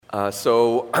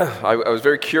So I was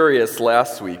very curious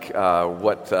last week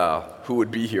who would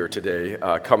be here today,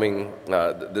 coming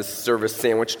this service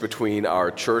sandwiched between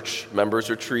our church members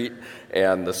retreat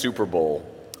and the Super Bowl.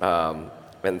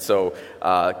 And so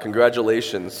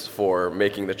congratulations for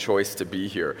making the choice to be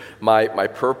here. My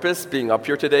purpose being up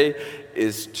here today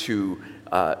is to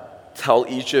tell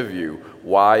each of you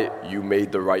why you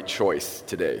made the right choice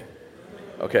today.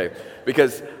 Okay,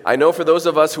 because I know for those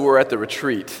of us who were at the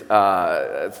retreat,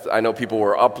 I know people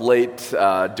were up late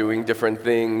doing different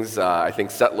things. I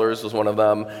think Settlers was one of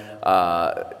them.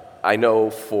 I know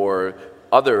for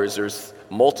others, there's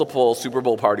multiple Super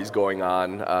Bowl parties going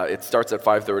on. It starts at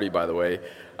 5:30, by the way,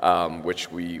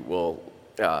 which we will...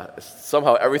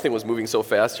 somehow everything was moving so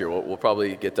fast here. We'll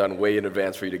probably get done way in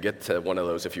advance for you to get to one of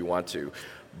those if you want to.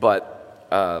 But...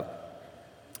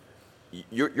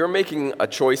 You're making a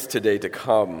choice today to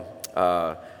come,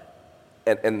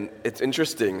 and it's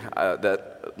interesting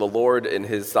that the Lord in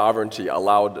His sovereignty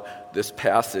allowed this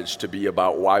passage to be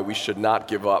about why we should not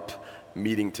give up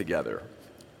meeting together.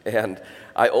 And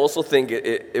I also think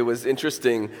it was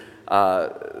interesting,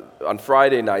 on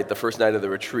Friday night, the first night of the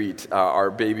retreat, our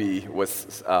baby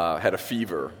had a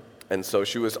fever, and so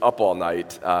she was up all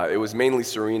night. It was mainly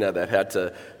Serena that had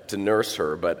to nurse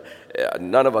her, but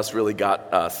none of us really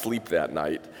got sleep that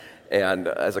night. And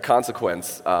as a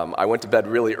consequence, I went to bed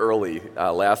really early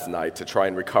last night to try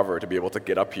and recover, to be able to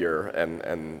get up here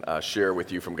and share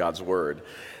with you from God's Word.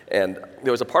 And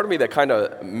there was a part of me that kind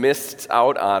of missed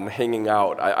out on hanging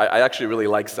out. I actually really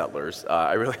like Settlers.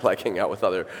 I really like hanging out with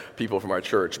other people from our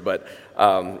church, but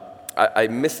I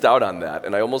missed out on that.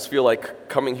 And I almost feel like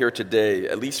coming here today,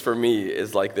 at least for me,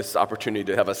 is like this opportunity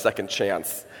to have a second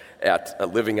chance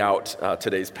at living out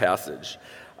today's passage.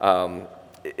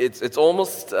 It's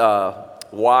almost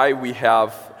why we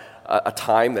have a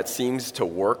time that seems to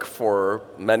work for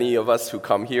many of us who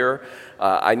come here.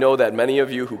 I know that many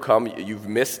of you who come, you've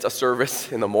missed a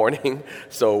service in the morning,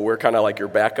 so we're kind of like your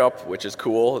backup, which is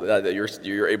cool that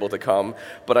you're able to come.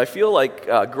 But I feel like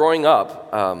growing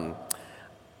up,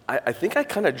 I think I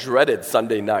kind of dreaded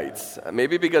Sunday nights,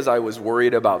 maybe because I was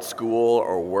worried about school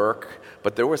or work,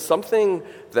 but there was something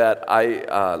that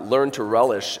I learned to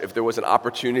relish if there was an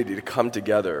opportunity to come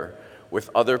together with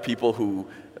other people who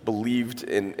believed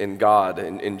in God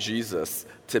and in Jesus,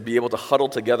 to be able to huddle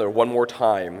together one more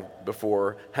time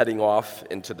before heading off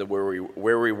into the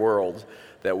weary world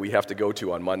that we have to go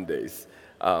to on Mondays.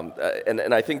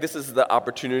 And I think this is the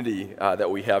opportunity that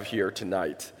we have here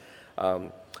tonight.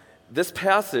 This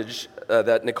passage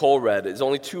that Nicole read is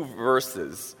only 2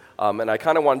 verses, and I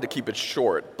kind of wanted to keep it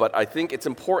short, but I think it's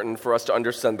important for us to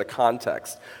understand the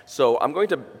context. So I'm going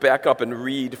to back up and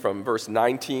read from verse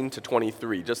 19 to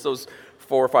 23, just those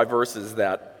 4 or 5 verses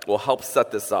that will help set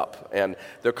this up. And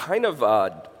they're kind of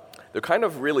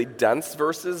really dense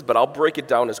verses, but I'll break it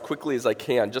down as quickly as I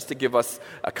can just to give us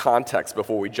a context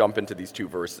before we jump into these 2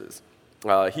 verses.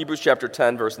 Hebrews chapter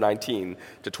 10, verse 19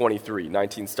 to 23.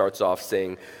 19 starts off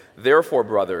saying, "Therefore,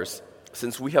 brothers,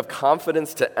 since we have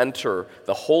confidence to enter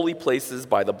the holy places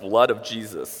by the blood of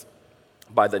Jesus,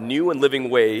 by the new and living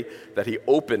way that He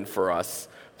opened for us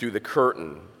through the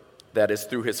curtain, that is,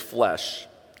 through His flesh,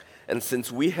 and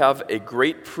since we have a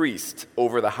great priest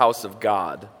over the house of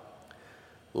God,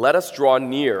 let us draw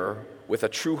near with a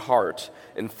true heart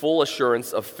in full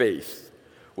assurance of faith,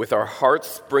 with our hearts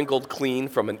sprinkled clean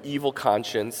from an evil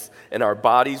conscience and our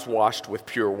bodies washed with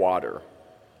pure water.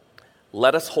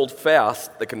 Let us hold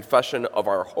fast the confession of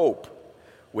our hope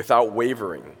without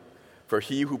wavering, for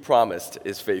He who promised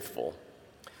is faithful."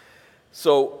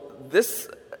 So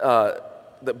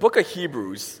the book of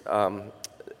Hebrews,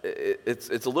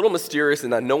 it's a little mysterious in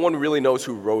that no one really knows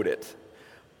who wrote it,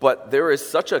 but there is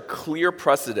such a clear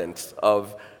precedent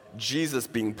of Jesus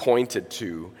being pointed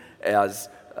to as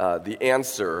the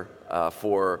answer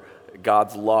for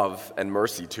God's love and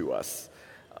mercy to us.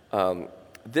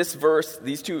 These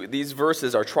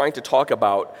verses are trying to talk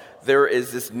about there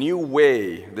is this new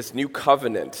way, this new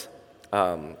covenant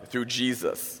through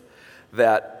Jesus,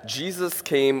 that Jesus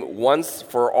came once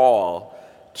for all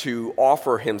to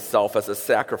offer Himself as a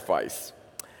sacrifice.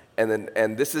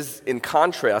 And this is in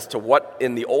contrast to what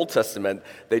in the Old Testament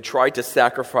they tried to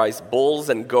sacrifice bulls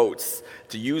and goats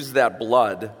to use that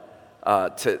blood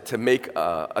to make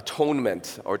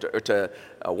atonement, or to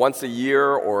once a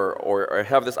year, or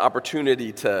have this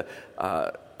opportunity to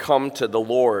come to the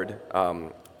Lord,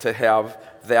 to have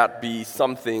that be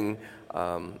something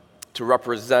to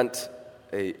represent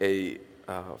a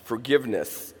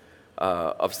forgiveness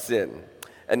of sin.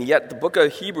 And yet the book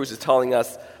of Hebrews is telling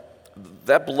us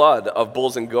that blood of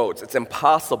bulls and goats, it's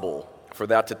impossible for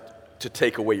that to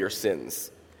take away your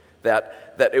sins.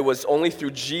 that it was only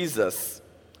through Jesus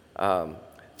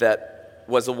that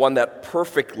was the one that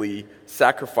perfectly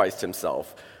sacrificed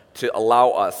himself to allow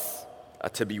us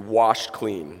to be washed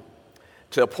clean,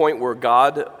 to a point where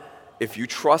God, if you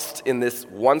trust in this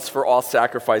once-for-all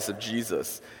sacrifice of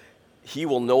Jesus, he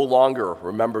will no longer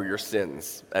remember your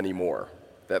sins anymore.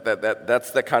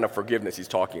 That's the kind of forgiveness he's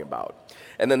talking about.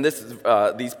 And then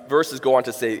these verses go on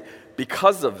to say,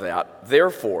 because of that,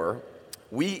 therefore,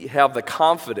 we have the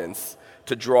confidence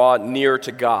to draw near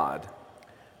to God.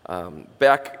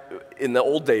 Back in the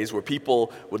old days where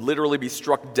people would literally be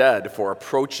struck dead for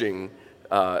approaching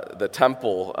the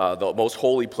temple, the most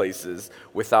holy places,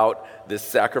 without this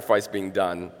sacrifice being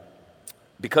done,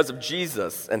 because of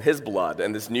Jesus and his blood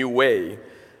and this new way,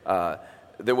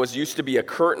 there used to be a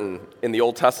curtain in the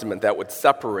Old Testament that would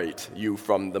separate you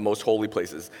from the most holy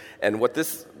places. And what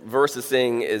this verse is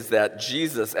saying is that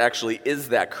Jesus actually is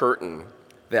that curtain,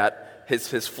 that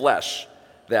his flesh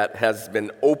that has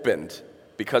been opened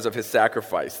because of his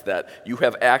sacrifice, that you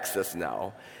have access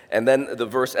now. And then the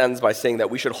verse ends by saying that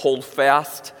we should hold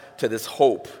fast to this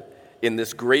hope in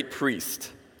this great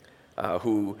priest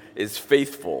who is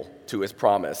faithful to his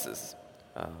promises.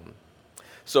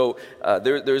 So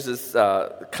there's this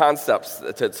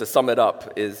concept, to sum it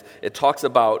up, is it talks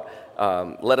about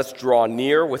let us draw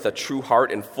near with a true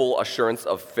heart and full assurance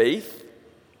of faith.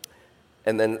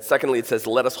 And then secondly, it says,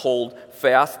 let us hold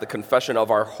fast the confession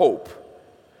of our hope.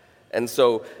 And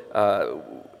so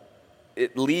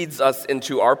it leads us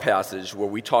into our passage where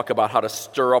we talk about how to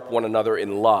stir up one another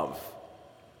in love.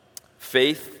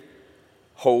 Faith,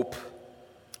 hope,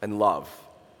 and love.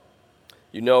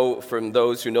 You know, from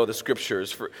those who know the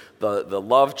scriptures, for the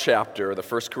love chapter, the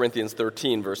 1 Corinthians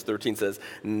 13, verse 13 says,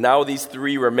 now these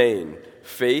three remain,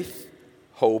 faith,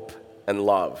 hope, and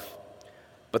love.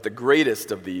 But the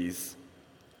greatest of these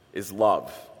is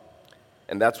love.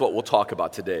 And that's what we'll talk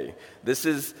about today. This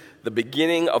is the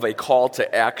beginning of a call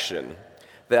to action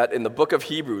that in the book of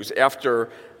Hebrews, after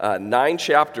 9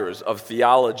 chapters of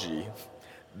theology,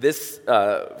 this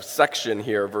section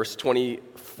here, verse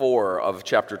 24 of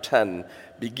chapter 10,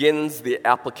 begins the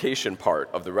application part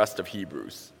of the rest of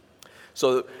Hebrews.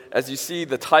 So as you see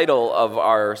the title of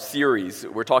our series,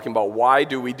 we're talking about why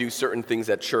do we do certain things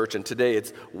at church, and today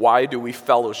it's why do we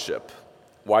fellowship?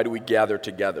 Why do we gather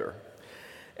together?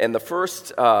 And the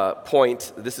first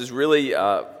point, this is really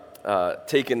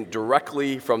taken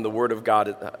directly from the Word of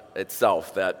God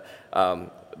itself, that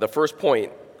the first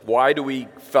point, why do we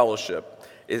fellowship,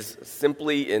 is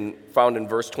simply found in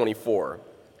verse 24.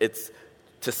 It's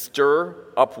to stir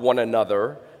up one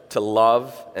another to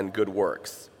love and good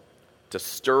works. To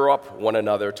stir up one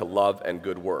another to love and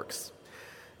good works.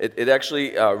 It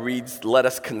actually reads, let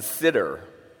us consider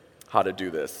how to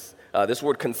do this. This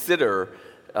word consider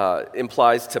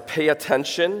implies to pay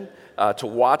attention, to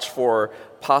watch for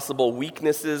possible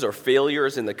weaknesses or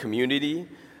failures in the community.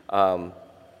 And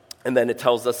then it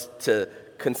tells us to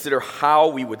consider how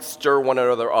we would stir one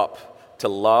another up to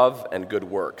love and good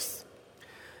works.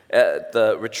 At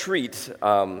the retreat,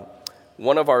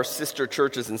 one of our sister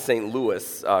churches in St.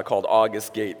 Louis called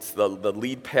August Gates, the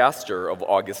lead pastor of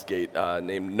August Gate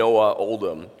named Noah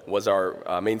Oldham was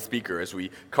our main speaker as we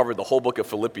covered the whole book of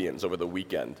Philippians over the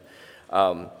weekend.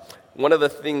 One of the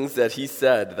things that he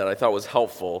said that I thought was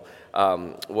helpful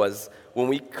was when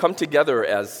we come together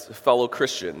as fellow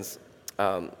Christians,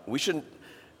 we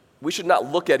should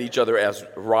not look at each other as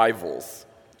rivals.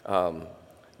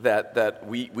 That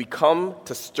we come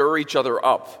to stir each other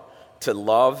up to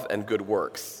love and good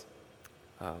works.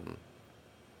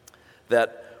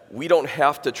 That we don't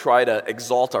have to try to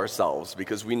exalt ourselves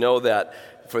because we know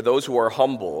that for those who are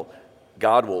humble,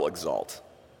 God will exalt.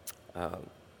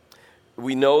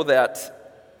 We know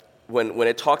that when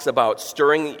it talks about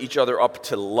stirring each other up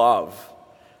to love,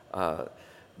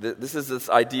 this is this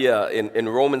idea in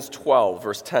Romans 12,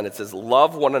 verse 10. It says,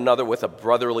 love one another with a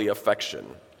brotherly affection.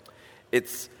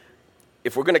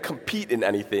 If we're going to compete in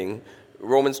anything,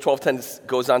 Romans 12:10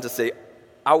 goes on to say,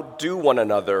 outdo one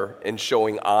another in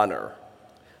showing honor.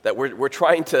 That we're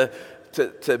trying to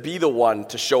be the one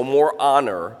to show more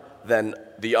honor than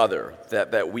the other.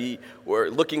 That we're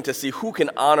looking to see who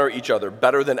can honor each other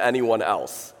better than anyone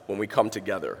else when we come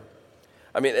together.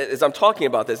 I mean, as I'm talking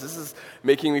about this is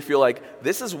making me feel like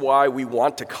this is why we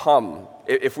want to come.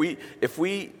 If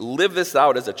we live this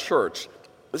out as a church,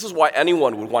 this is why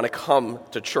anyone would want to come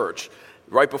to church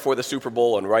right before the Super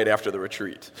Bowl and right after the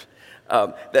retreat.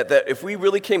 That if we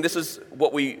really came, this is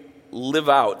what we live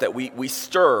out, that we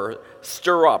stir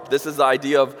up. This is the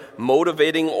idea of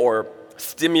motivating or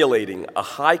stimulating a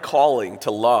high calling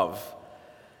to love.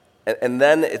 And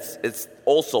then it's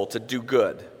also to do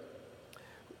good.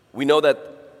 we know that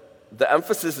the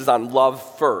emphasis is on love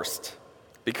first,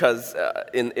 because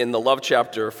in the love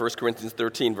chapter, 1 Corinthians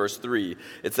 13, verse 3,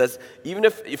 it says, even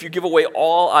if you give away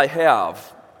all I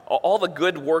have, all the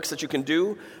good works that you can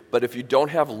do, but if you don't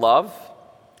have love,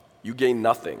 you gain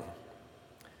nothing.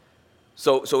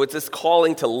 So it's this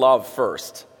calling to love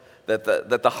first, that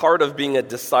the heart of being a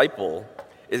disciple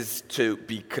is to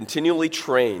be continually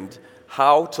trained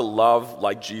how to love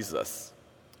like Jesus.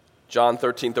 John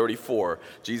 13:34,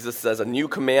 Jesus says, a new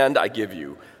command I give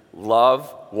you,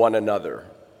 love one another.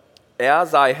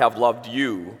 As I have loved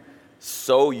you,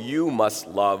 so you must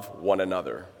love one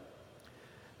another.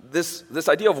 This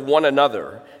idea of one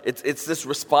another, it's this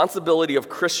responsibility of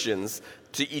Christians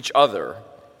to each other,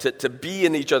 to be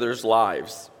in each other's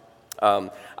lives.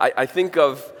 I think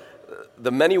of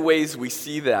the many ways we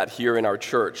see that here in our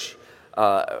church.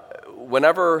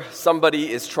 Whenever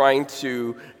somebody is trying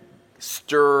to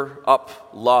stir up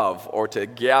love or to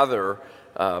gather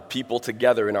people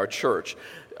together in our church,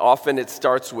 often it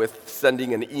starts with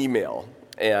sending an email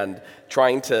and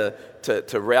trying to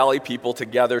rally people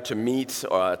together to meet,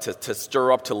 to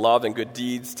stir up to love and good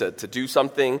deeds, to do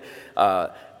something.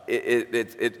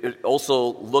 It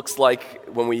also looks like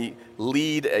when we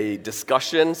lead a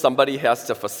discussion, somebody has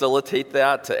to facilitate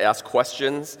that, to ask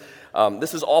questions.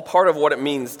 This is all part of what it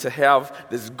means to have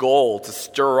this goal to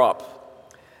stir up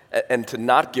and to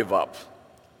not give up,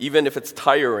 even if it's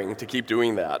tiring to keep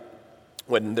doing that.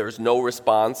 When there's no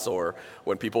response, or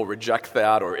when people reject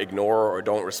that or ignore or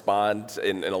don't respond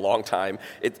in a long time,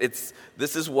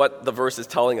 this is what the verse is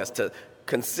telling us, to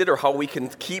consider how we can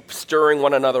keep stirring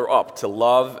one another up to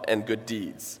love and good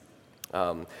deeds.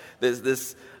 There's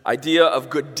this idea of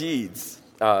good deeds.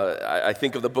 I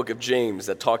think of the book of James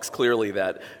that talks clearly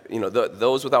that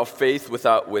those without faith,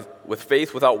 with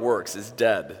faith without works is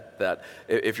dead. That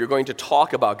if you're going to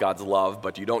talk about God's love,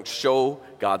 but you don't show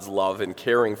God's love in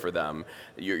caring for them,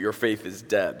 your faith is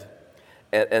dead.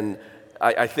 And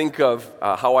I think of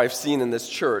how I've seen in this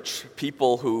church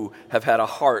people who have had a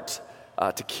heart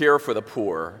to care for the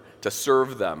poor, to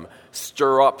serve them,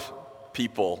 stir up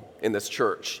people in this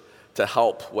church to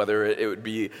help, whether it would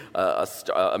be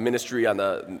a ministry on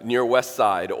the near west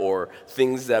side or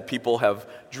things that people have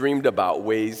dreamed about,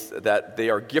 ways that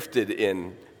they are gifted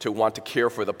in to want to care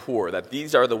for the poor, that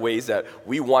these are the ways that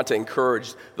we want to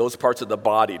encourage those parts of the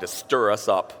body to stir us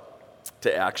up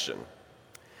to action.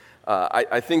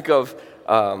 I think of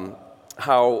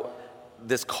how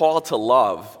this call to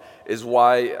love is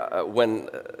why when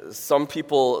some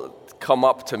people come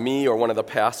up to me or one of the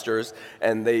pastors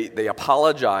and they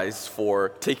apologize for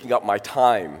taking up my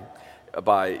time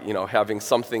by having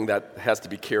something that has to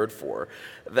be cared for,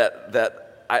 that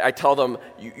I tell them,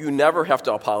 you never have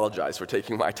to apologize for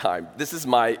taking my time. This is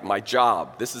my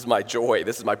job. This is my joy.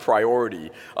 This is my priority.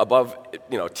 Above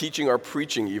teaching or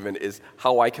preaching even is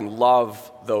how I can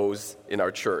love those in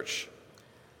our church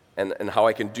and how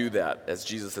I can do that as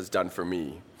Jesus has done for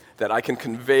me. That I can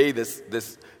convey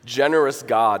this generous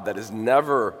God that is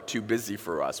never too busy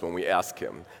for us when we ask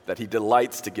him, that he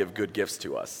delights to give good gifts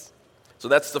to us. So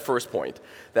that's the first point,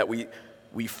 that we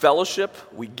fellowship,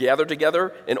 we gather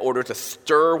together in order to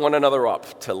stir one another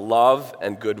up to love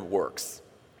and good works.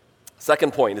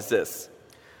 Second point is this,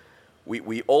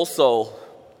 we also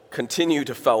continue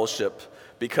to fellowship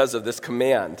because of this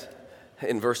command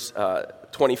in verse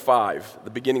 25, the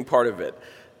beginning part of it,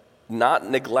 not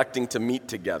neglecting to meet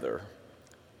together.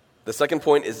 The second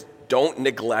point is don't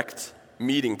neglect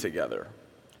meeting together.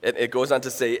 It goes on to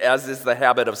say, as is the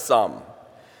habit of some,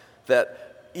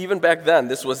 that even back then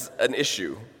this was an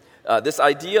issue. This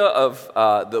idea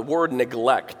of the word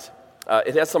neglect,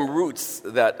 it has some roots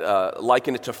that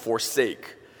liken it to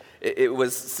forsake. It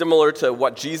was similar to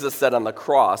what Jesus said on the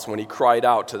cross when he cried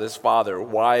out to his Father,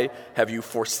 "Why have you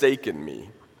forsaken me?"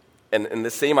 And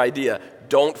the same idea,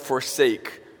 don't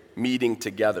forsake meeting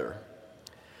together.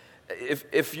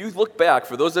 If you look back,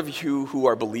 for those of you who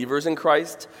are believers in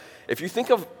Christ, if you think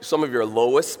of some of your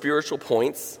lowest spiritual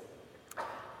points,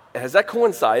 has that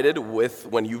coincided with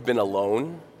when you've been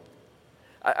alone?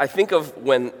 I think of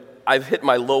when I've hit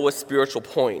my lowest spiritual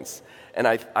points, and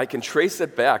I can trace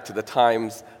it back to the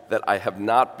times that I have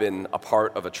not been a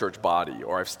part of a church body,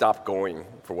 or I've stopped going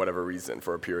for whatever reason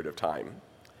for a period of time.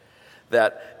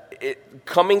 That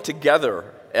coming together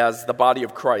as the body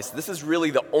of Christ, this is really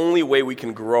the only way we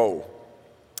can grow.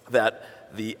 That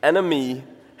the enemy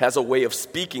has a way of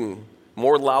speaking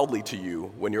more loudly to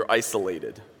you when you're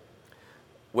isolated,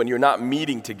 when you're not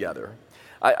meeting together.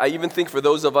 I even think for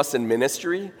those of us in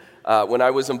ministry, when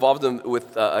I was involved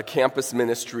with a campus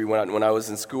ministry when I was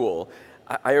in school,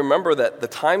 I remember that the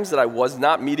times that I was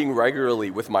not meeting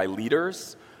regularly with my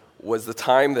leaders was the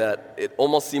time that it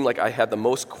almost seemed like I had the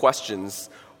most questions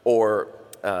or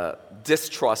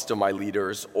distrust of my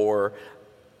leaders, or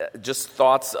just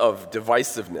thoughts of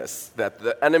divisiveness, that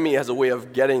the enemy has a way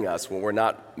of getting us when we're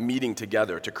not meeting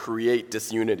together to create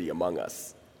disunity among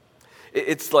us.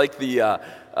 It's like the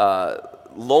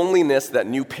loneliness that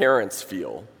new parents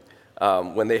feel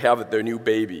when they have their new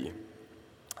baby,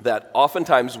 that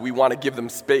oftentimes we want to give them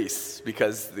space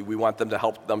because we want them to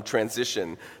help them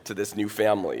transition to this new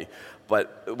family.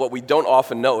 But what we don't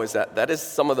often know is that is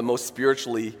some of the most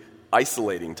spiritually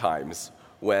isolating times,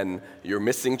 when you're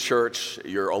missing church,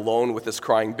 you're alone with this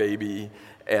crying baby,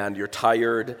 and you're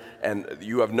tired, and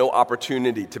you have no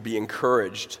opportunity to be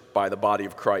encouraged by the body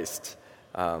of Christ.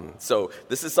 So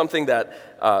this is something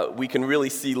that we can really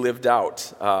see lived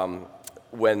out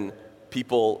when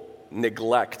people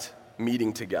neglect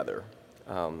meeting together.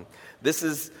 This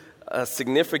is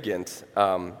significant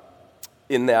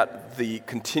in that the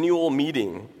continual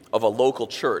meeting of a local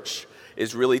church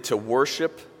is really to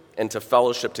worship and to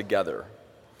fellowship together.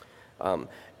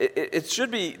 It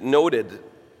should be noted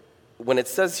when it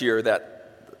says here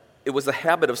that it was a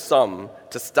habit of some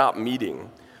to stop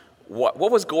meeting. Why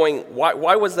was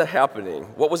that happening?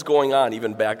 What was going on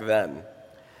even back then?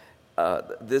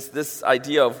 This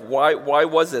idea of why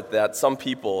was it that some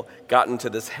people got into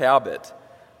this habit?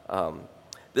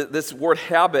 This word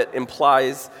habit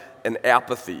implies an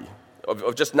apathy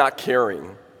of just not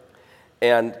caring.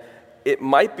 And it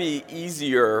might be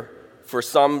easier for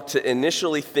some to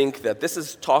initially think that this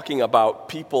is talking about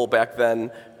people back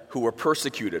then who were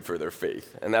persecuted for their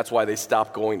faith, and that's why they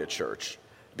stopped going to church,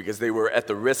 because they were at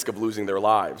the risk of losing their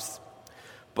lives.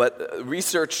 But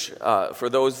research for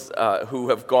those who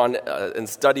have gone and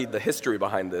studied the history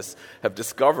behind this have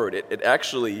discovered it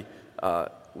actually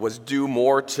was due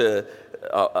more to,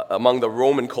 among the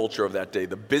Roman culture of that day,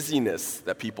 the busyness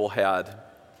that people had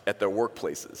at their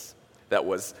workplaces that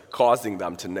was causing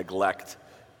them to neglect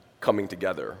coming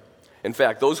together. In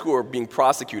fact, those who were being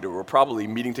prosecuted were probably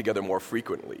meeting together more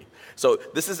frequently. So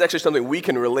this is actually something we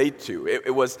can relate to.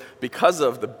 It was because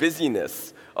of the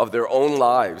busyness of their own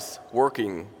lives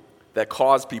working that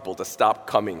caused people to stop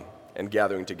coming and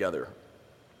gathering together.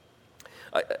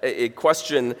 A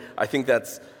question I think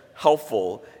that's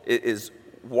helpful is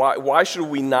why should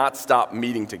we not stop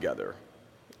meeting together?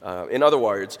 In other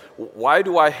words, why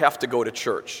do I have to go to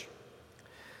church?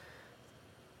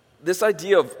 This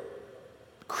idea of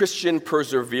Christian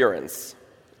perseverance,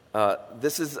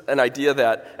 this is an idea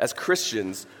that as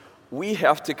Christians, we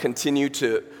have to continue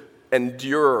to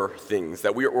endure things,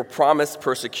 that we're promised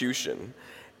persecution.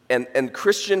 And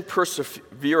Christian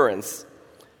perseverance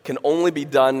can only be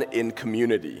done in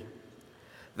community,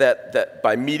 that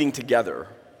by meeting together.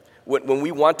 When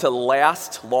we want to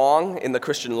last long in the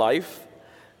Christian life,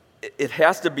 it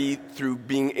has to be through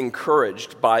being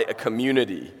encouraged by a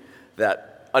community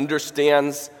that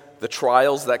understands the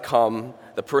trials that come,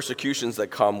 the persecutions that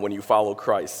come when you follow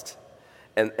Christ.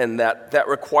 And that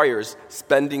requires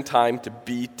spending time to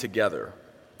be together.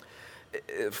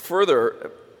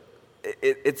 Further,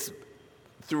 it's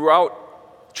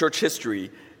throughout church history,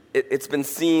 it's been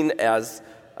seen as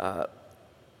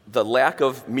the lack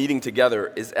of meeting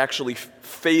together is actually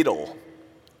fatal.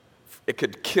 It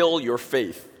could kill your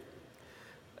faith.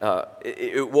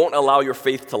 It won't allow your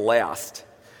faith to last,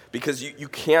 because you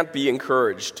can't be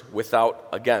encouraged without,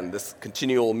 again, this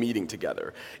continual meeting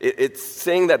together. It's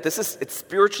saying that it's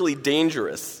spiritually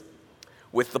dangerous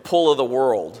with the pull of the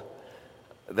world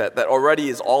that already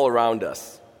is all around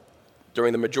us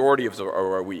during the majority of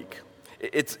our week.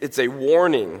 It's a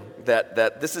warning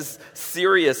that this is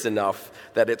serious enough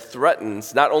that it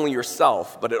threatens not only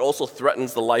yourself, but it also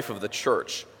threatens the life of the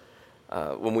church.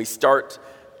 When we start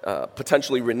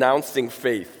potentially renouncing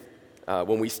faith,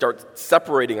 when we start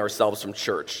separating ourselves from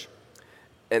church,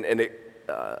 and it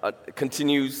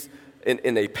continues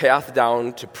in a path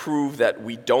down to prove that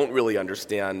we don't really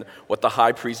understand what the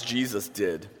high priest Jesus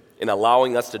did in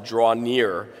allowing us to draw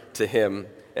near to him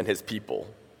and his people.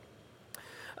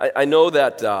 I know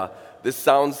that this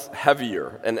sounds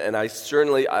heavier, and I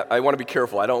certainly want to be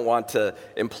careful. I don't want to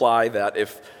imply that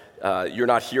if you're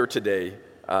not here today,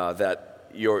 that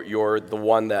you're the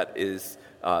one that is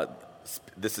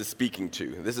this is speaking to.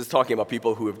 This is talking about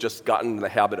people who have just gotten in the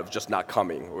habit of just not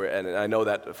coming. And I know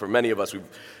that for many of us,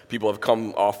 people have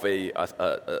come off a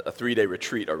 3-day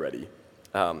retreat already.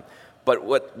 But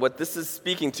what this is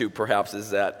speaking to, perhaps, is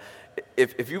that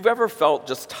if you've ever felt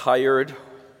just tired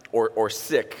or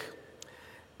sick,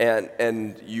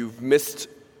 and you've missed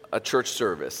a church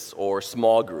service or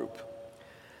small group,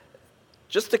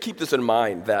 just to keep this in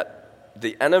mind, that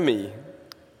the enemy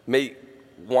may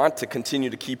want to continue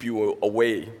to keep you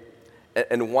away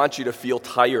and want you to feel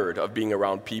tired of being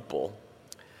around people.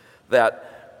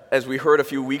 That, as we heard a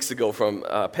few weeks ago from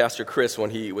Pastor Chris when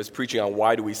he was preaching on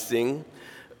why do we sing,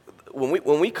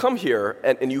 when we come here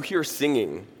and you hear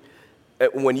singing,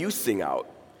 when you sing out,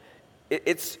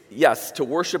 it's, yes, to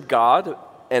worship God,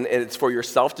 and it's for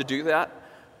yourself to do that,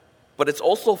 but it's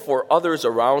also for others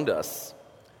around us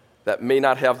that may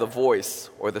not have the voice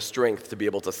or the strength to be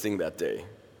able to sing that day.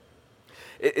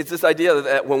 It's this idea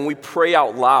that when we pray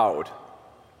out loud,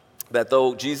 that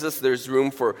though Jesus, there's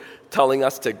room for telling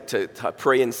us to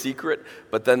pray in secret,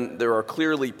 but then there are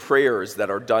clearly prayers that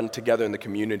are done together in the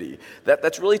community.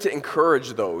 That's really to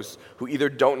encourage those who either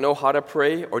don't know how to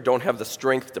pray or don't have the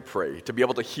strength to pray, to be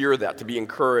able to hear that, to be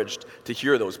encouraged to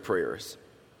hear those prayers.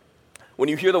 When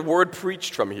you hear the word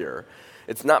preached from here,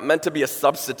 it's not meant to be a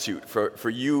substitute for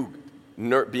you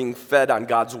being fed on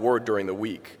God's word during the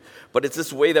week. But it's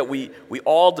this way that we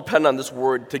all depend on this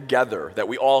word together, that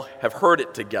we all have heard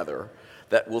it together,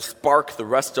 that will spark the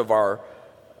rest of our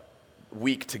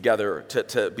week together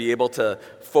to be able to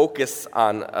focus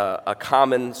on a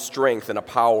common strength and a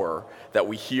power that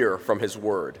we hear from his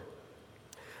word.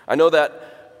 I know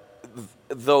that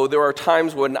though there are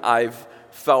times when I've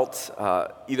felt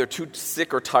either too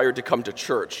sick or tired to come to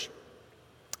church,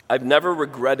 I've never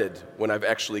regretted when I've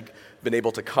actually been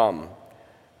able to come,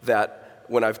 that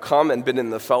when I've come and been in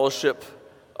the fellowship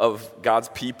of God's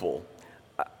people,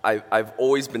 I've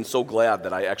always been so glad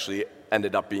that I actually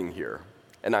ended up being here.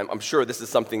 And I'm sure this is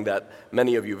something that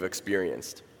many of you have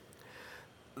experienced.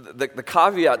 The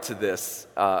caveat to this,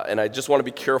 and I just want to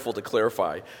be careful to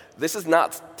clarify, this is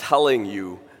not telling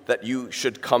you that you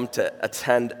should come to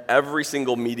attend every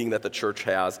single meeting that the church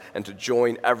has and to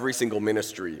join every single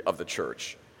ministry of the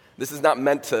church. This is not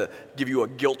meant to give you a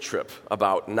guilt trip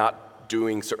about not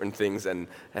doing certain things and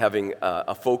having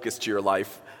a focus to your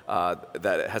life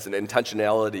that has an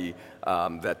intentionality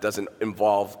that doesn't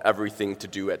involve everything to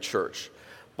do at church.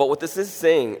 But what this is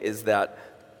saying is that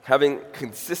having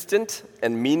consistent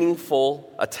and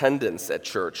meaningful attendance at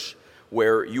church,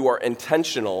 where you are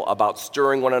intentional about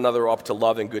stirring one another up to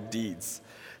love and good deeds,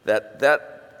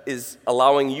 that is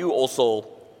allowing you also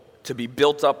to be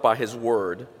built up by his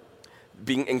word,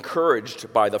 being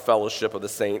encouraged by the fellowship of the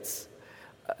saints,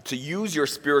 to use your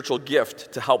spiritual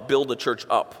gift to help build the church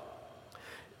up.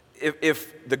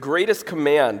 If the greatest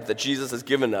command that Jesus has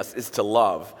given us is to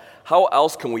love, how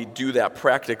else can we do that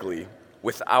practically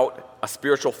without a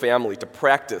spiritual family to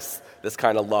practice this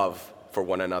kind of love for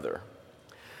one another?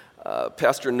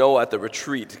 Pastor Noah at the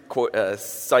retreat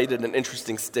cited an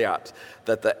interesting stat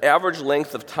that the average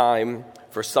length of time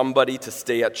for somebody to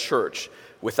stay at church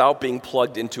without being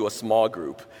plugged into a small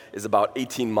group is about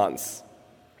 18 months.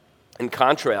 In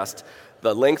contrast,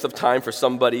 the length of time for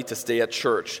somebody to stay at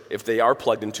church, if they are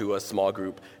plugged into a small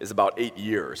group, is about 8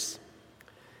 years.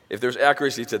 If there's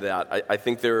accuracy to that, I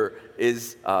think there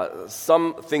is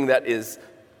something that is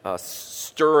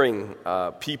stirring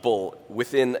people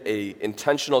within an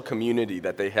intentional community,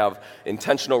 that they have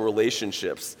intentional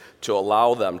relationships to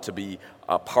allow them to be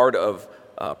a part of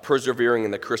persevering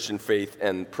in the Christian faith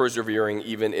and persevering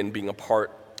even in being a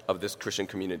part of this Christian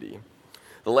community.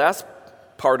 The last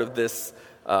part of this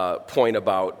point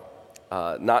about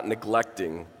not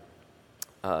neglecting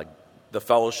the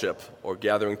fellowship or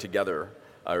gathering together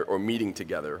or meeting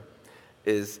together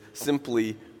is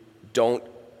simply don't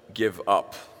give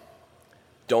up.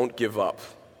 Don't give up.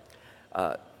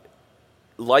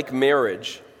 Like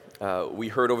marriage, we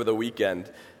heard over the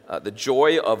weekend, the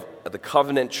joy of the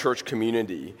covenant church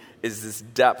community is this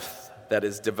depth that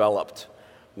is developed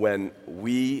when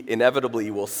we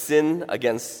inevitably will sin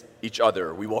against each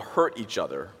other. We will hurt each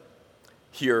other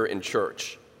here in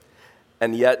church.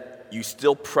 And yet, you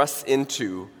still press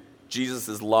into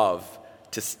Jesus' love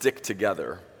to stick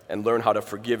together and learn how to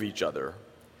forgive each other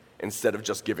instead of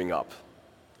just giving up.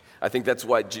 I think that's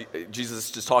what Jesus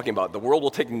is just talking about. The world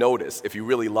will take notice if you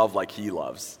really love like he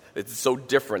loves. It's so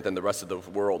different than the rest of the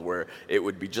world where it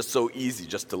would be just so easy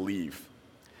just to leave.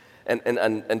 And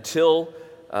until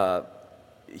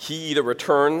he either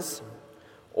returns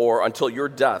or until your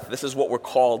death, this is what we're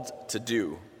called to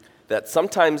do. That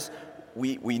sometimes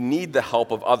we need the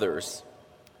help of others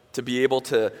to be able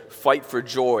to fight for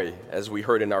joy, as we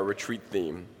heard in our retreat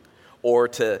theme, or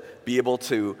to be able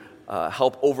to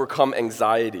help overcome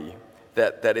anxiety,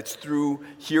 that it's through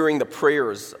hearing the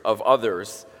prayers of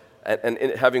others and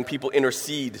having people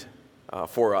intercede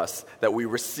for us that we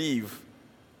receive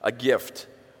a gift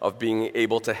of being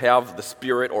able to have the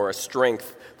spirit or a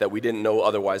strength that we didn't know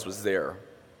otherwise was there.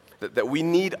 That we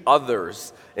need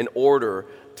others in order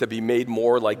to be made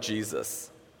more like Jesus.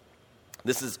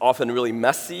 This is often really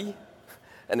messy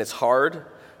and it's hard,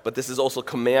 but this is also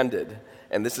commanded,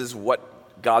 and this is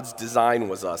what God's design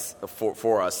was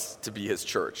for us to be his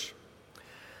church.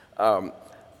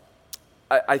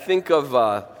 I think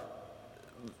of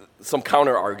some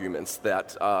counter arguments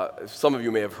that some of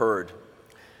you may have heard.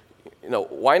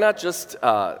 Why not just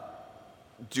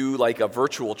do like a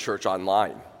virtual church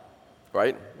online,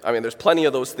 right? I mean, there's plenty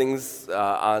of those things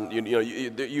on.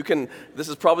 You can. This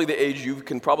is probably the age you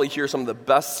can probably hear some of the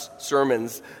best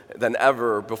sermons than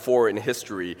ever before in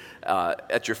history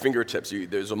at your fingertips.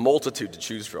 There's a multitude to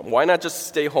choose from. Why not just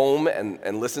stay home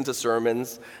and listen to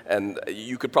sermons? And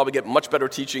you could probably get much better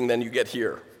teaching than you get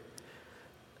here.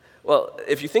 Well,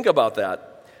 if you think about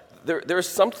that, there's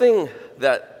something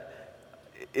that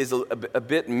is a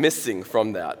bit missing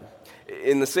from that.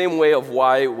 In the same way of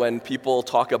why when people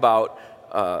talk about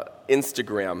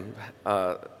Instagram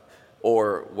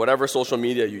or whatever social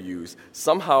media you use,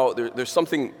 somehow there's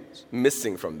something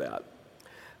missing from that.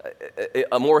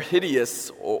 A more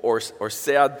hideous or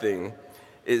sad thing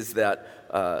is that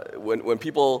when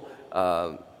people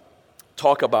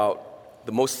talk about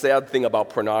the most sad thing about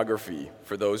pornography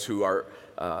for those who are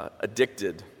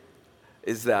addicted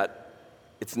is that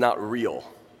it's not real.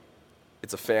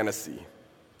 It's a fantasy.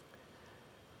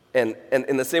 And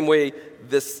in the same way,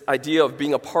 this idea of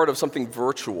being a part of something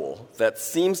virtual that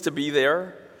seems to be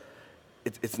there,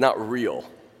 it's not real.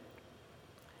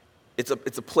 It's a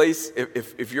place,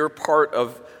 if you're part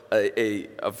of a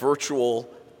virtual,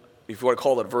 if you want to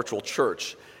call it a virtual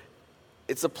church,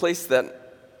 it's a place that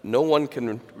no one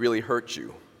can really hurt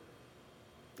you.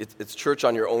 It's church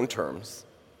on your own terms.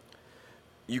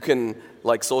 You can,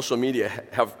 like social media,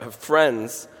 have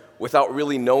friends without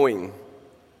really knowing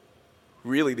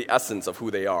really the essence of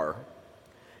who they are.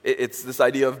 It's this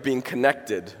idea of being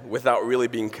connected without really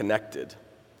being connected.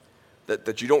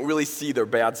 That you don't really see their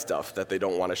bad stuff that they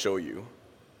don't want to show you.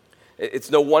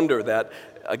 It's no wonder that,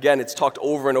 again, it's talked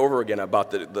over and over again about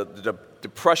the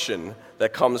depression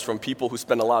that comes from people who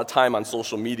spend a lot of time on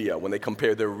social media when they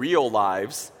compare their real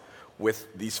lives with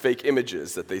these fake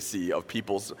images that they see of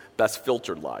people's best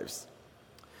filtered lives.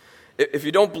 If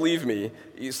you don't believe me,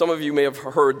 some of you may have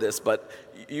heard this, but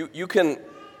you can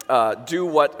do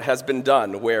what has been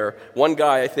done, where one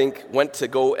guy, I think, went to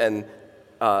go and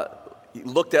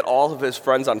looked at all of his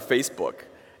friends on Facebook,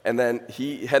 and then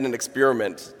he had an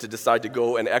experiment to decide to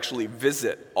go and actually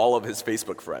visit all of his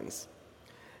Facebook friends.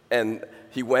 And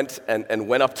he went and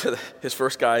went up to his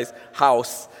first guy's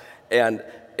house, and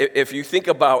if you think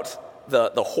about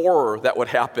the horror that would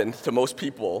happen to most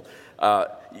people,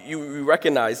 you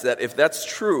recognize that if that's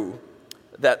true,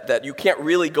 that you can't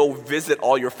really go visit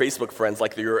all your Facebook friends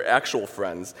like they're your actual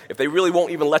friends. If they really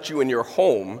won't even let you in your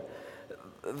home,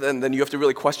 then you have to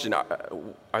really question,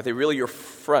 are they really your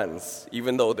friends,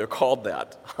 even though they're called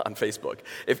that on Facebook?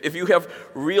 If you have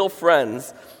real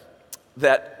friends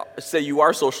that say you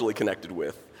are socially connected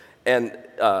with and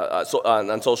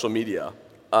on social media,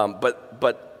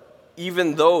 but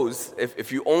even those,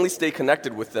 if you only stay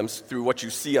connected with them through what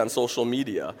you see on social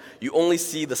media, you only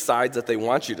see the sides that they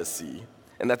want you to see.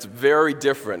 And that's very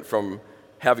different from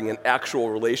having an actual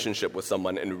relationship with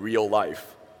someone in real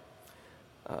life.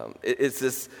 It's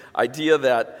this idea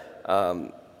that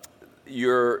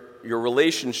your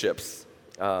relationships,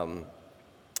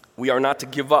 we are not to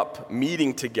give up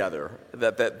meeting together,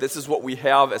 that this is what we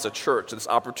have as a church, this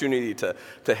opportunity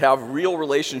to have real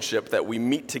relationship, that we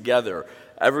meet together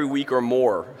every week or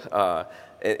more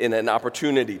in an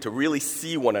opportunity to really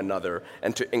see one another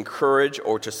and to encourage,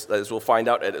 or to, as we'll find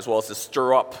out, as well as to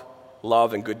stir up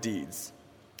love and good deeds.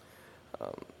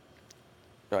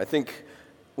 I think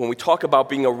when we talk about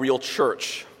being a real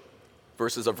church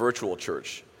versus a virtual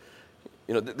church,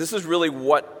 this is really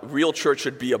what real church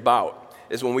should be about,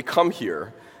 is when we come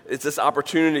here, it's this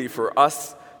opportunity for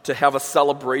us to have a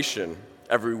celebration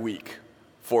every week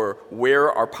for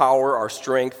where our power, our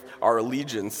strength, our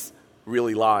allegiance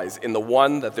really lies, in the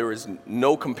one that there is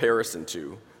no comparison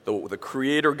to, the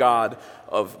Creator God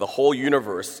of the whole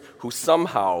universe, who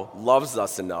somehow loves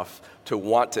us enough to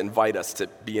want to invite us to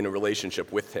be in a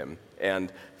relationship with Him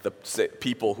and the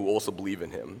people who also believe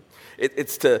in Him.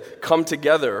 It's to come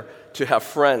together to have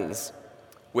friends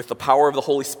with the power of the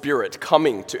Holy Spirit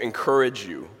coming to encourage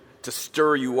you, to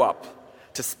stir you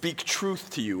up, to speak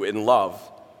truth to you in love,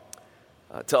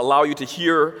 to allow you to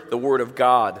hear the Word of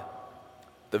God,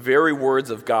 the very words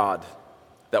of God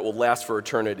that will last for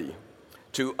eternity,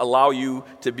 to allow you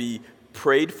to be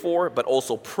prayed for, but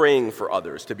also praying for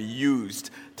others, to be used,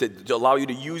 to allow you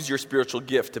to use your spiritual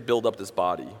gift to build up this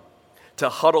body, to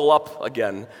huddle up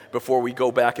again before we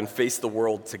go back and face the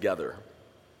world together.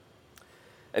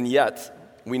 And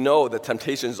yet, we know that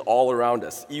temptation is all around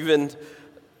us, even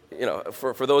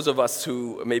for those of us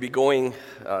who may be going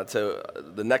to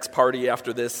the next party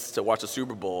after this to watch the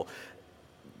Super Bowl,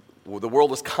 the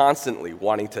world is constantly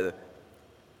wanting to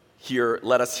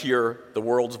let us hear the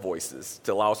world's voices,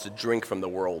 to allow us to drink from the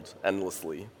world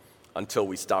endlessly until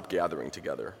we stop gathering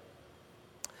together.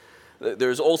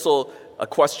 There's also a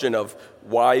question of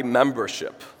why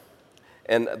membership.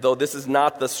 And though this is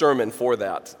not the sermon for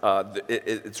that,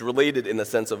 it's related in the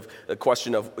sense of the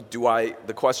question of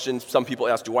the question some people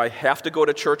ask, do I have to go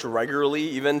to church regularly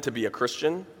even to be a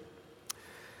Christian?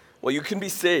 Well, you can be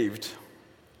saved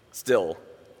still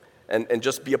and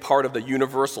just be a part of the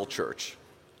universal church,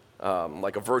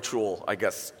 like a virtual,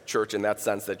 church in that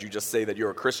sense that you just say that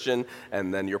you're a Christian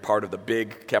and then you're part of the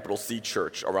big capital C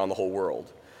church around the whole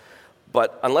world.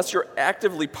 But unless you're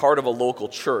actively part of a local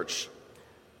church,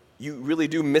 you really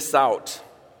do miss out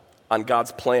on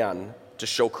God's plan to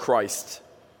show Christ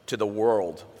to the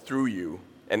world through you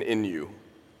and in you.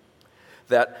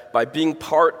 That by being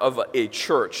part of a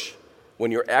church,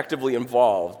 when you're actively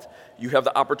involved, you have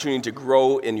the opportunity to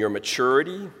grow in your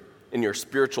maturity, in your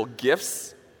spiritual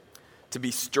gifts, to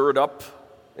be stirred up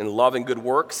in love and good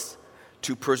works,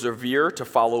 to persevere, to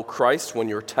follow Christ when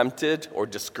you're tempted or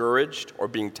discouraged or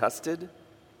being tested.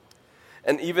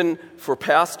 And even for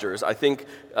pastors, I think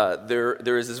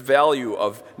there is this value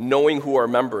of knowing who our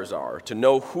members are, to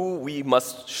know who we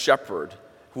must shepherd,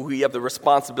 who we have the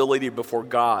responsibility before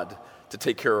God to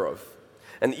take care of,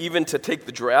 and even to take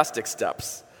the drastic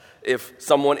steps if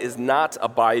someone is not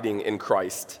abiding in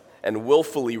Christ and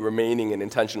willfully remaining in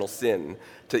intentional sin,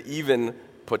 to even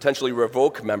potentially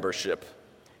revoke membership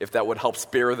if that would help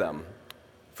spare them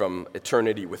from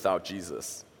eternity without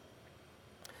Jesus.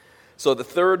 So the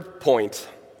third point,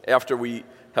 after we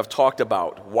have talked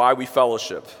about why we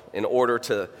fellowship in order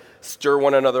to stir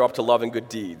one another up to love and good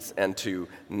deeds and to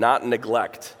don't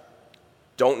neglect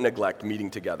meeting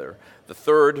together. The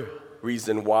third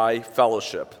reason why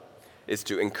fellowship is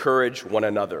to encourage one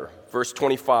another. Verse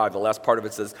 25, the last part of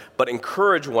it says, "But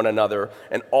encourage one another,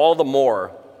 and all the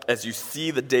more as you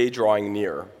see the day drawing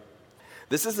near."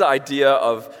 This is the idea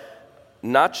of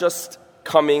not just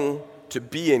coming to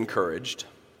be encouraged,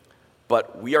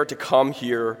 but we are to come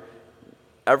here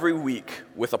every week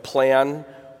with a plan,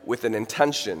 with an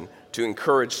intention to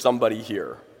encourage somebody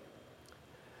here.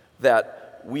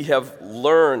 That we have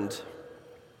learned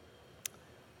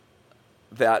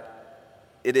that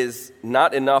it is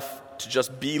not enough to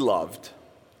just be loved,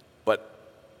 but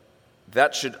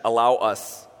that should allow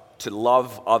us to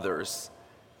love others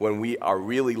when we are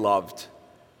really loved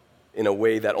in a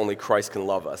way that only Christ can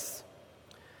love us.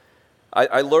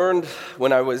 I learned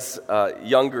when I was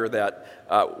younger that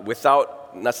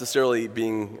without necessarily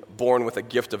being born with a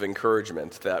gift of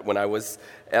encouragement, that when I was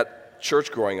at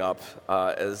church growing up,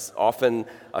 as often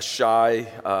a shy,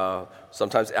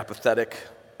 sometimes apathetic,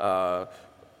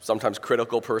 sometimes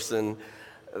critical person,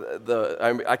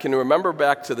 I can remember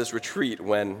back to this retreat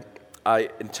when I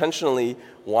intentionally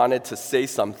wanted to say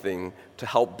something to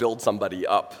help build somebody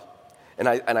up. And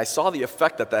I saw the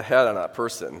effect that had on that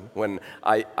person when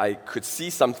I could see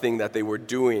something that they were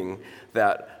doing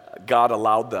that God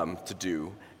allowed them to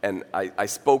do. And I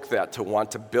spoke that to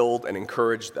want to build and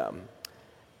encourage them.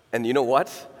 And you know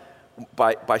what?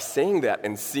 By saying that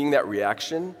and seeing that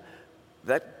reaction,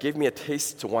 that gave me a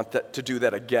taste to want to do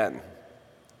that again.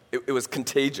 It was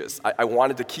contagious. I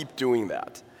wanted to keep doing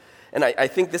that. And I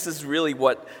think this is really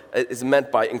what is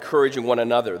meant by encouraging one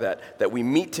another, that we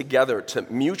meet together to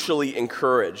mutually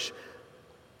encourage,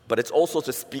 but it's also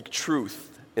to speak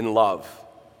truth in love.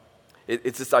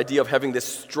 It's this idea of having this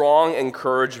strong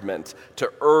encouragement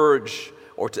to urge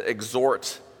or to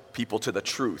exhort people to the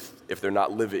truth if they're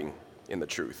not living in the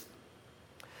truth.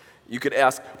 You could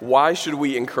ask, why should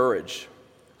we encourage?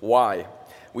 Why?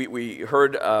 We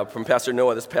heard from Pastor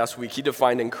Noah this past week. He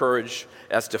defined encourage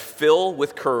as to fill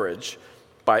with courage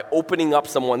by opening up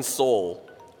someone's soul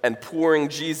and pouring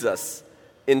Jesus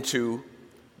into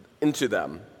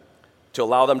them to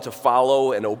allow them to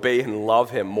follow and obey and love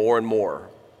him more and more.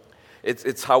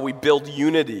 It's how we build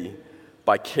unity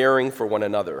by caring for one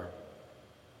another.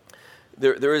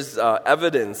 There is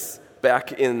evidence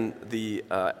back in the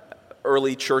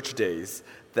early church days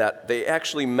that they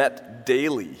actually met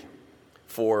daily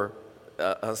for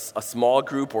a small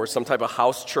group or some type of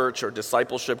house church or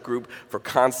discipleship group for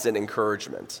constant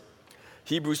encouragement.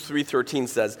 Hebrews 3:13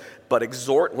 says, "But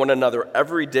exhort one another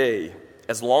every day,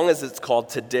 as long as it's called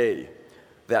today,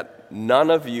 that none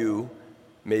of you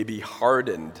may be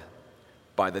hardened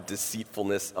by the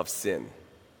deceitfulness of sin."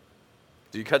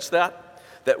 Do you catch that?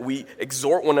 That we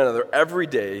exhort one another every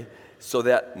day so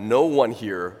that no one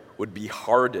here would be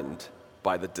hardened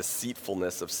by the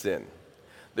deceitfulness of sin.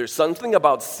 There's something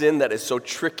about sin that is so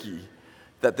tricky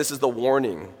that this is the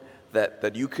warning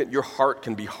that your heart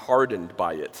can be hardened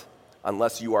by it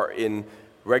unless you are in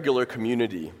regular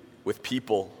community with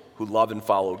people who love and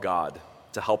follow God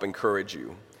to help encourage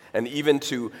you and even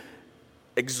to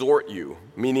exhort you,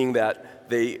 meaning that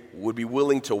they would be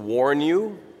willing to warn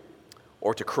you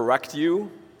or to correct you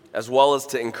as well as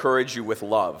to encourage you with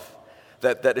love.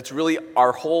 That it's really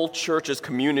our whole church's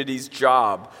community's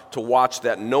job to watch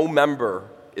that no member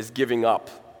is giving up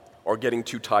or getting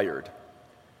too tired.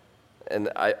 And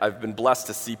I've been blessed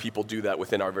to see people do that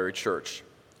within our very church,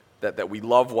 that we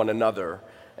love one another,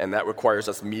 and that requires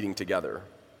us meeting together.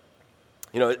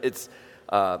 It's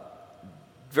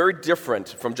very different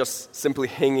from just simply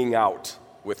hanging out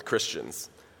with Christians,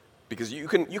 because you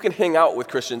can hang out with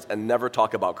Christians and never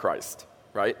talk about Christ,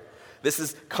 right? This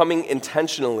is coming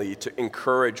intentionally to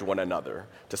encourage one another,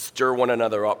 to stir one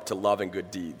another up to love and good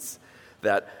deeds.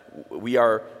 That we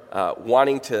are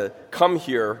wanting to come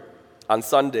here on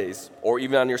Sundays or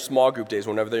even on your small group days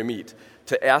whenever they meet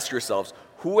to ask yourselves,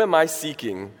 who am I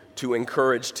seeking to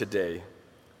encourage today?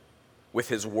 With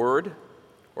his word,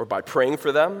 or by praying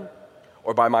for them,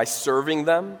 or by my serving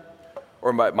them,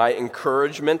 or my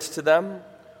encouragement to them,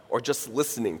 or just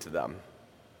listening to them?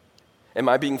 Am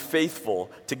I being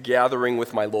faithful to gathering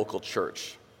with my local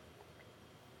church?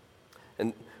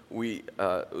 And it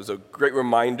was a great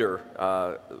reminder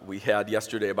we had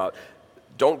yesterday about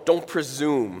don't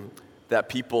presume that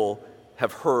people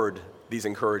have heard these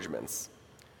encouragements,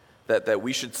 that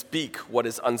we should speak what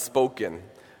is unspoken,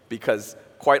 because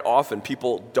quite often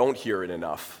people don't hear it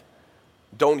enough,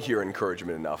 don't hear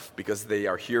encouragement enough, because they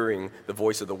are hearing the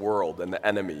voice of the world and the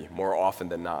enemy more often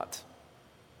than not.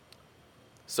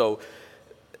 So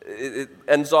it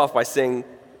ends off by saying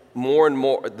more and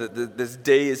more, this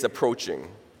day is approaching.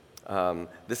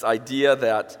 This idea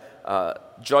that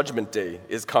Judgment Day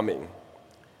is coming.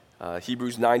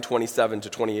 Hebrews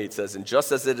 9:27-28 says, "And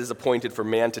just as it is appointed for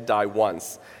man to die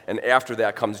once, and after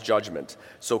that comes judgment,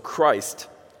 so Christ,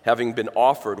 having been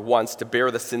offered once to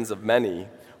bear the sins of many,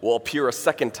 will appear a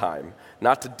second time,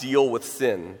 not to deal with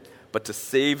sin, but to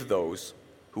save those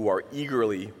who are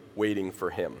eagerly waiting for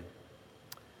him."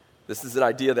 This is an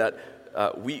idea that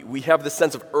we have this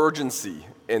sense of urgency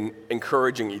in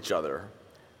encouraging each other.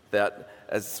 That,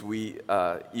 as we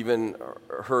even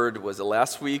heard, was it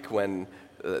last week when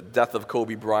the death of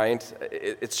Kobe Bryant,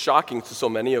 it's shocking to so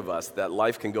many of us that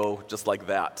life can go just like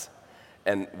that.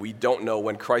 And we don't know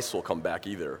when Christ will come back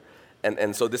either.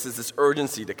 And so this is this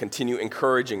urgency to continue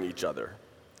encouraging each other,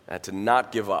 to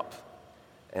not give up.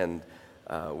 And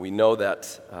we know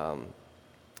that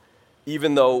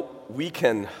even though we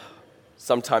can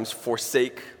sometimes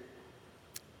forsake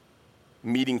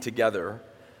meeting together,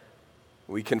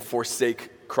 we can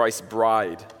forsake Christ's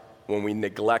bride when we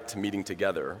neglect meeting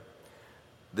together.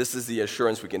 This is the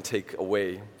assurance we can take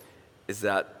away, is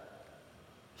that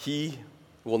he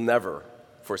will never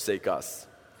forsake us.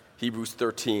 Hebrews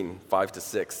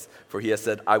 13:5-6, "For he has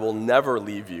said, I will never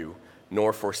leave you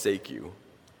nor forsake you."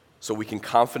 So we can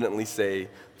confidently say,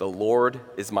 "The Lord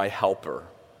is my helper.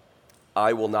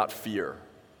 I will not fear.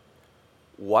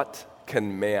 What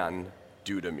can man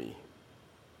do to me?"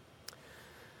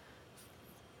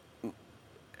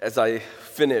 As I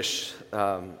finish,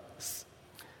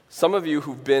 some of you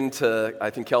who've been to, I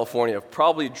think, California have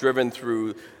probably driven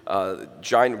through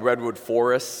giant redwood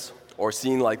forests or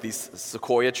seen like these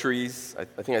sequoia trees. I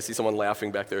think I see someone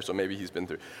laughing back there, so maybe he's been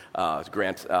through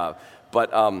Grant.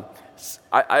 But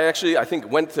I think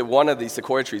went to one of these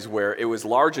sequoia trees where it was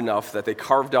large enough that they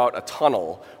carved out a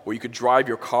tunnel where you could drive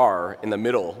your car in the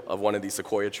middle of one of these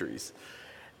sequoia trees.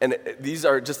 And these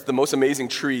are just the most amazing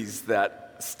trees that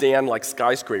stand like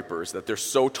skyscrapers, that they're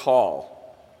so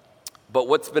tall. But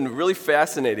what's been really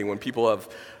fascinating when people have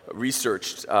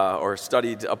researched or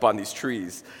studied up on these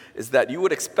trees is that you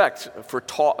would expect for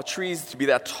trees to be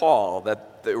that tall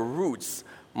that the roots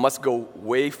must go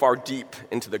way far deep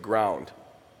into the ground.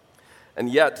 And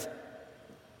yet,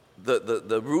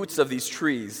 the roots of these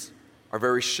trees are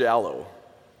very shallow.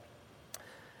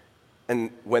 And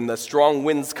when the strong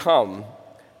winds come,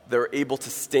 they're able to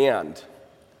stand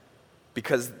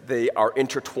because they are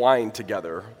intertwined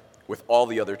together with all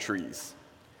the other trees.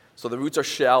 So the roots are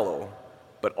shallow,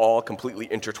 but all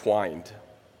completely intertwined.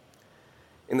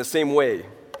 In the same way,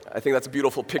 I think that's a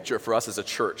beautiful picture for us as a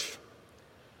church,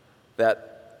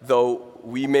 that though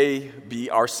we may be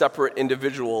our separate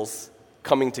individuals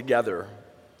coming together,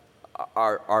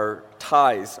 our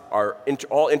ties are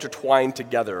all intertwined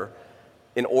together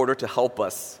in order to help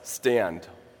us stand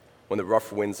when the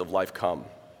rough winds of life come.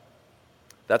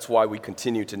 That's why we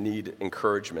continue to need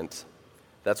encouragement.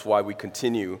 That's why we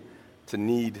continue to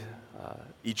need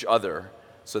each other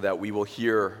so that we will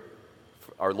hear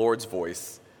our Lord's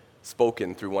voice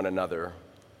spoken through one another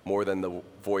more than the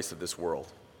voice of this world.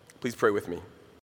 Please pray with me.